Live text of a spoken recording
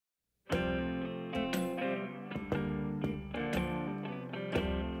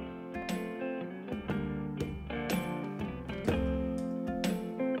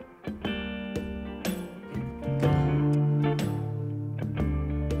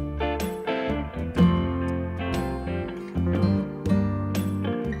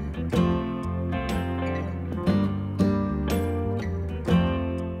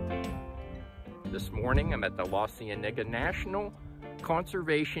morning. I'm at the Cienegas National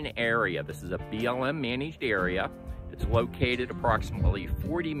Conservation Area. This is a BLM managed area. It's located approximately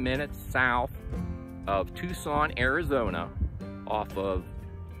 40 minutes south of Tucson, Arizona, off of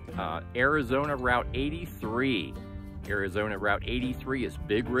Arizona Route 83. Arizona Route 83 is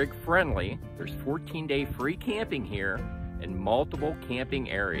big rig friendly. There's 14-day free camping here and multiple camping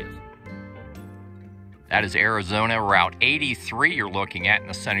areas. That is Arizona Route 83 you're looking at in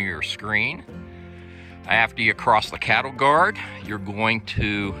the center of your screen. After you cross the cattle guard, you're going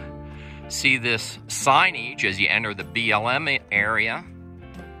to see this signage as you enter the BLM area,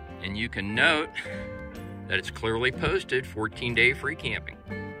 and you can note that it's clearly posted 14-day free camping.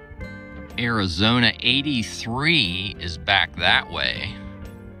 Arizona 83 is back that way,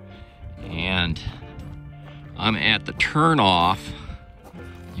 and I'm at the turnoff.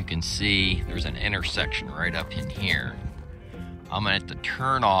 You can see there's an intersection right up in here. I'm at the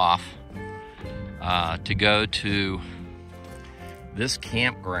turnoff to go to this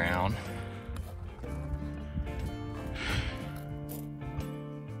campground.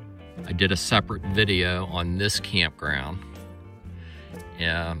 I did a separate video on this campground,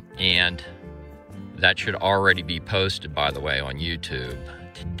 and that should already be posted, by the way, on YouTube.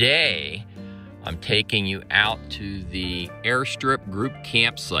 Today, I'm taking you out to the Airstrip group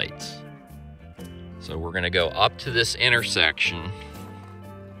campsites. So we're gonna go up to this intersection,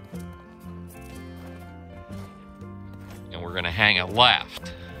 and we're gonna hang a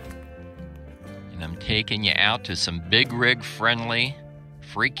left. And I'm taking you out to some big rig friendly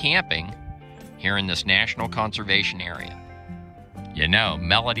free camping here in this National Conservation Area. You know,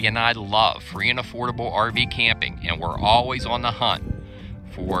 Melody and I love free and affordable RV camping, and we're always on the hunt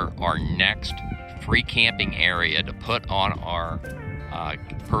for our next free camping area to put on our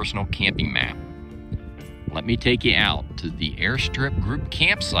personal camping map. Let me take you out to the Airstrip group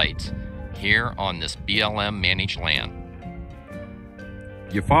campsites here on this BLM managed land.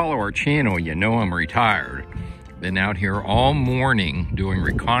 You follow our channel, you know I'm retired. Been out here all morning doing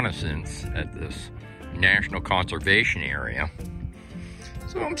reconnaissance at this National Conservation Area.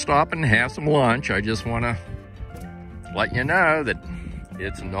 So I'm stopping to have some lunch. I just want to let you know that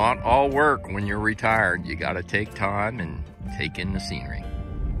it's not all work when you're retired. You got to take time and take in the scenery.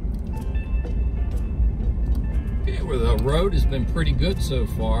 Okay, well, the road has been pretty good so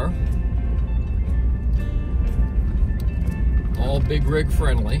far. All big rig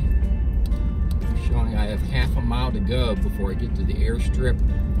friendly. Showing I have half a mile to go before I get to the Airstrip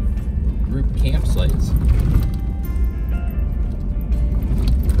group campsites.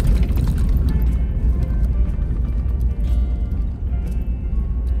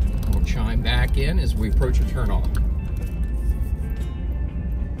 We'll chime back in as we approach a turnoff.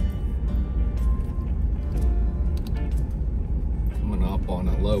 Coming up on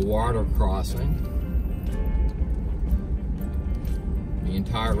a low water crossing. The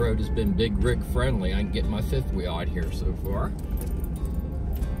entire road has been big rig friendly. I can get my fifth wheel out here so far.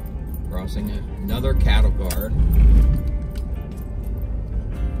 Crossing another cattle guard.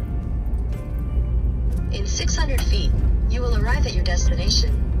 In 600 feet, you will arrive at your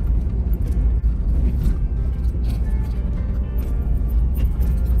destination.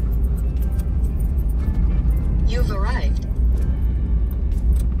 You've arrived.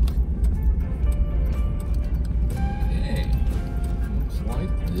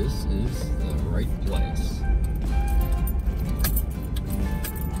 This is the right place.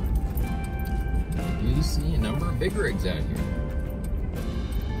 You do see a number of big rigs out here.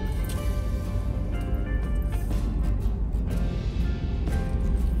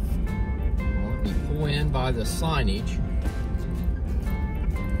 Well, let me pull in by the signage.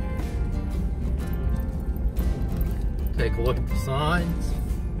 Take a look at the signs.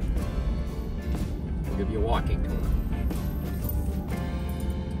 I'll give you a walking tour.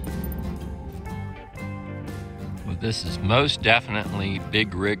 This is most definitely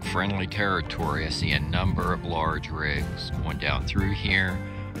big rig friendly territory. I see a number of large rigs going down through here.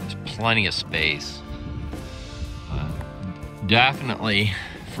 There's plenty of space. Definitely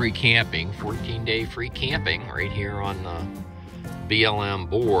free camping, 14-day free camping right here on the BLM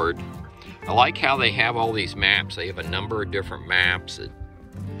board. I like how they have all these maps. They have a number of different maps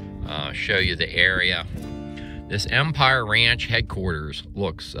that show you the area. This Empire Ranch headquarters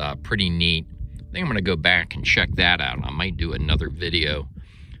looks pretty neat. I think I'm going to go back and check that out. I might do another video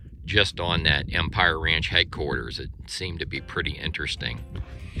just on that Empire Ranch headquarters. It seemed to be pretty interesting.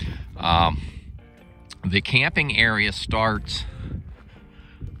 The camping area starts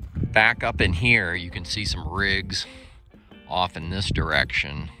back up in here. You can see some rigs off in this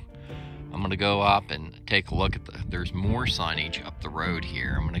direction. I'm going to go up and take a look at there's more signage up the road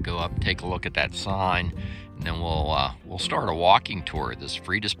here. I'm going to go up and take a look at that sign, and then we'll start a walking tour of this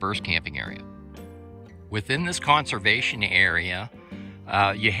free dispersed camping area. Within this conservation area,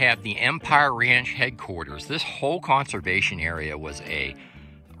 you have the Empire Ranch headquarters. This whole conservation area was a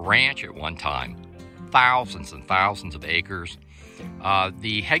ranch at one time, thousands and thousands of acres.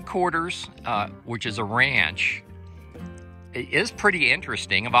 The headquarters, which is a ranch, it is pretty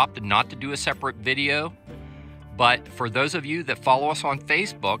interesting. I've opted not to do a separate video, but for those of you that follow us on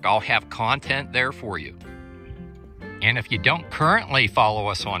Facebook, I'll have content there for you. And if you don't currently follow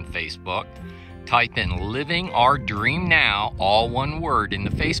us on Facebook, type in Living Our Dream Now, all one word, in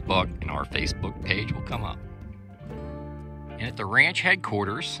the Facebook, and our Facebook page will come up. And at the ranch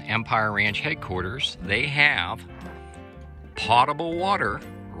headquarters, Empire Ranch headquarters, they have potable water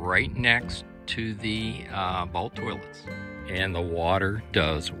right next to the vault toilets. And the water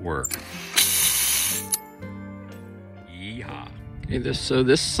does work. Yeehaw. Okay, so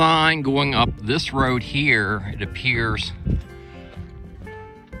this sign going up this road here, it appears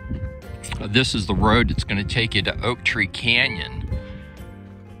this is the road that's going to take you to Oak Tree Canyon.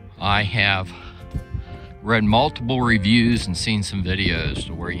 I have read multiple reviews and seen some videos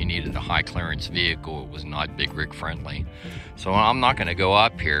to where you needed a high clearance vehicle. It was not big rig friendly. So I'm not going to go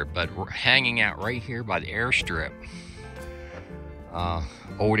up here, but we're hanging out right here by the Airstrip.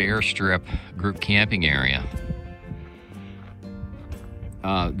 Old Airstrip group camping area.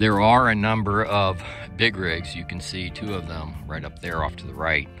 There are a number of big rigs. You can see two of them right up there off to the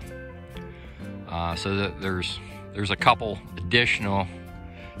right. So there's a couple additional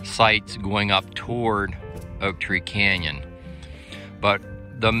sites going up toward Oak Tree Canyon. But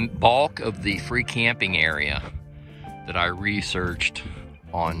the bulk of the free camping area that I researched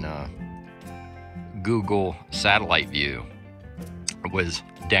on Google Satellite View was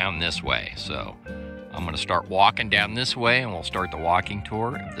down this way. So I'm going to start walking down this way, and we'll start the walking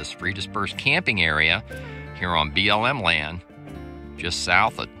tour of this free dispersed camping area here on BLM land just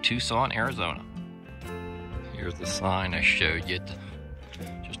south of Tucson, Arizona. Here's the sign I showed you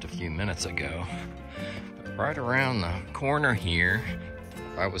just a few minutes ago. But right around the corner here,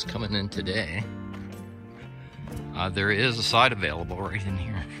 if I was coming in today, there is a site available right in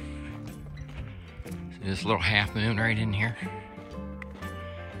here. See this little half moon right in here?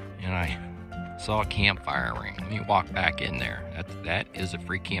 And I saw a campfire ring. Let me walk back in there. That is a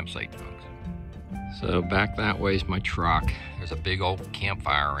free campsite, folks. So back that way is my truck. There's a big old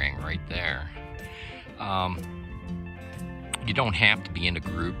campfire ring right there. You don't have to be in a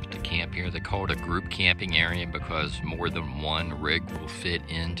group to camp here. They call it a group camping area because more than one rig will fit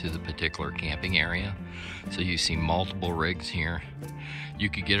into the particular camping area. So you see multiple rigs here. You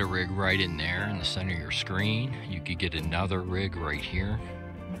could get a rig right in there in the center of your screen. You could get another rig right here.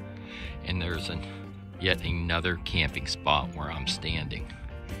 And there's yet another camping spot where I'm standing.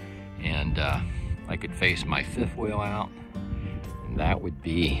 And I could face my fifth wheel out, and that would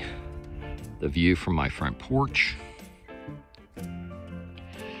be the view from my front porch.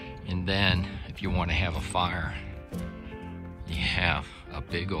 And then if you want to have a fire, you have a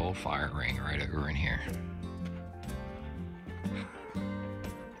big old fire ring right over in here.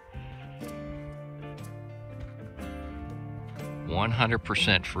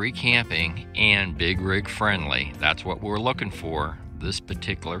 100% free camping and big rig friendly. That's what we're looking for. This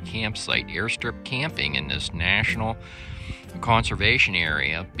particular campsite, Airstrip camping in this national conservation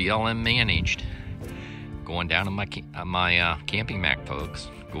area, BLM managed. Going down to my camping map, folks.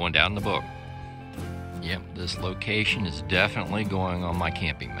 Going down the book. Yep, this location is definitely going on my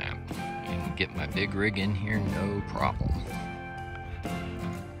camping map. And get my big rig in here, no problem.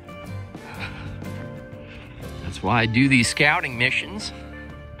 That's why I do these scouting missions.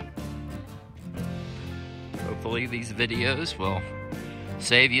 Hopefully these videos will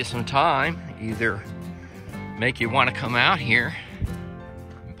save you some time, either make you want to come out here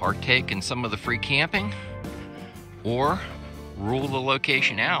and partake in some of the free camping, or rule the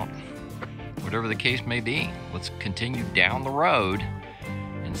location out. Whatever the case may be, let's continue down the road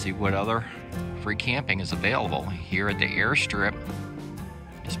and see what other free camping is available here at the Airstrip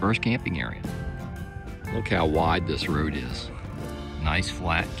dispersed camping area. Look how wide this road is. Nice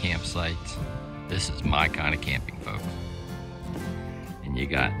flat campsites. This is my kind of camping, folks. And you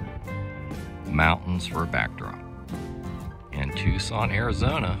got mountains for a backdrop. And Tucson,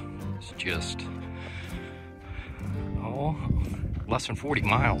 Arizona is just, less than 40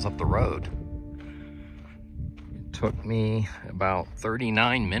 miles up the road. It took me about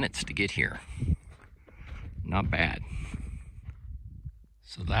 39 minutes to get here. Not bad.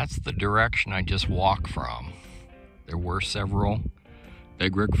 So that's the direction I just walked from. There were several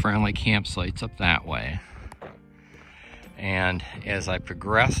big rig friendly campsites up that way. And as I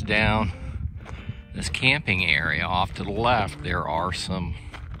progress down this camping area off to the left, there are some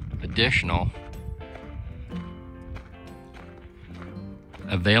additional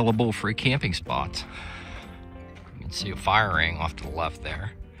available free camping spots. You can see a fire ring off to the left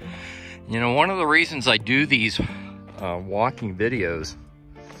there. You know, one of the reasons I do these walking videos,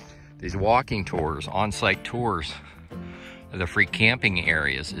 these walking tours, on-site tours of the free camping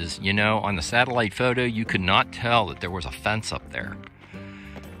areas is, you know, on the satellite photo, you could not tell that there was a fence up there.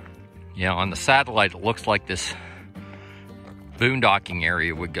 You know, on the satellite, it looks like this boondocking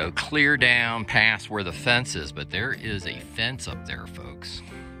area would go clear down past where the fence is, but there is a fence up there, folks.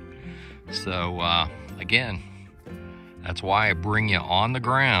 So, again, that's why I bring you on the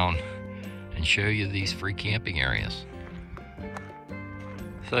ground and show you these free camping areas.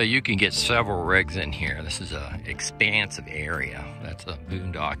 So you can get several rigs in here. This is an expansive area. That's a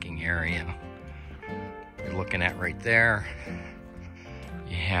boondocking area you're looking at right there.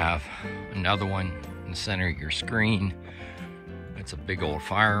 You have another one in the center of your screen. It's a big old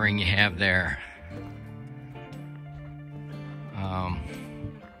fire ring you have there.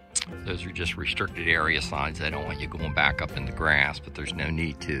 Those are just restricted area signs. They don't want you going back up in the grass, but there's no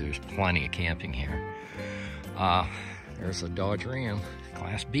need to. There's plenty of camping here. There's a Dodge Ram,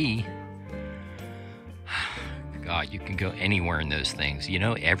 Class B. God, you can go anywhere in those things. You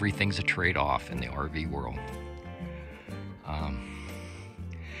know, everything's a trade-off in the RV world.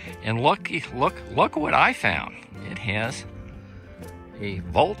 And look what I found. It has a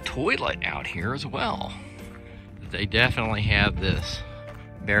vault toilet out here as well. They definitely have this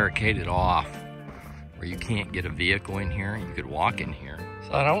barricaded off where you can't get a vehicle in here. You could walk in here.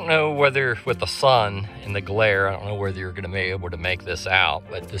 So I don't know whether, with the sun and the glare, I don't know whether you're going to be able to make this out,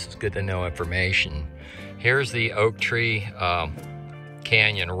 but this is good to know information. Here's the Oak Tree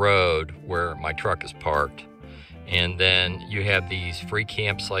Canyon Road where my truck is parked. And then you have these free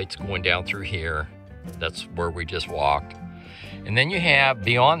campsites going down through here. That's where we just walked. And then you have,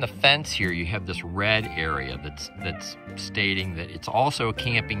 beyond the fence here, you have this red area that's stating that it's also a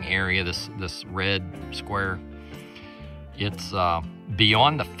camping area, this red square. It's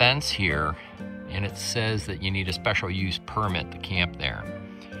beyond the fence here, and it says that you need a special use permit to camp there.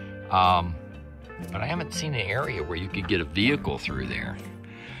 But I haven't seen an area where you could get a vehicle through there.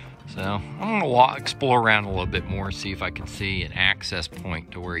 So I'm gonna explore around a little bit more, see if I can see an access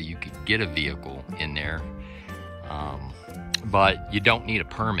point to where you could get a vehicle in there. But you don't need a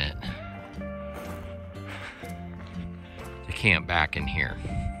permit to camp back in here.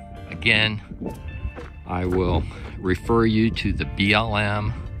 Again, I will refer you to the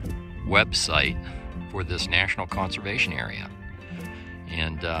BLM website for this National Conservation Area.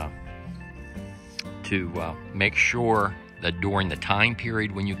 And to make sure that during the time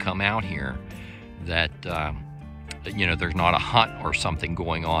period when you come out here that you know, there's not a hunt or something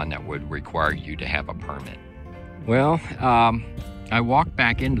going on that would require you to have a permit. Well, I walked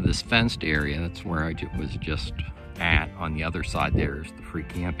back into this fenced area. That's where I was just at. On the other side there is the free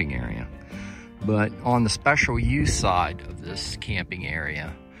camping area. But on the special use side of this camping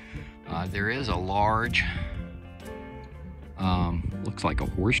area, there is a large, looks like a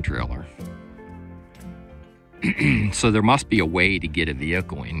horse trailer. So there must be a way to get a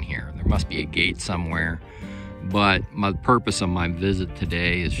vehicle in here. There must be a gate somewhere. But the purpose of my visit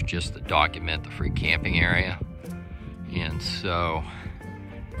today is just to document the free camping area. And so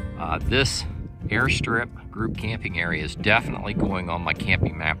this Airstrip group camping area is definitely going on my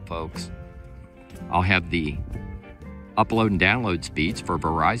camping map, folks. I'll have the upload and download speeds for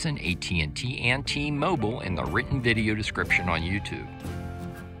Verizon, AT&T, and T-Mobile in the written video description on YouTube.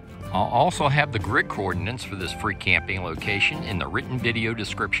 I'll also have the grid coordinates for this free camping location in the written video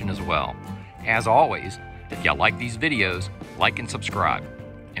description as well. As always, if you like these videos, like and subscribe,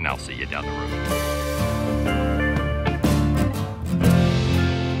 and I'll see you down the road.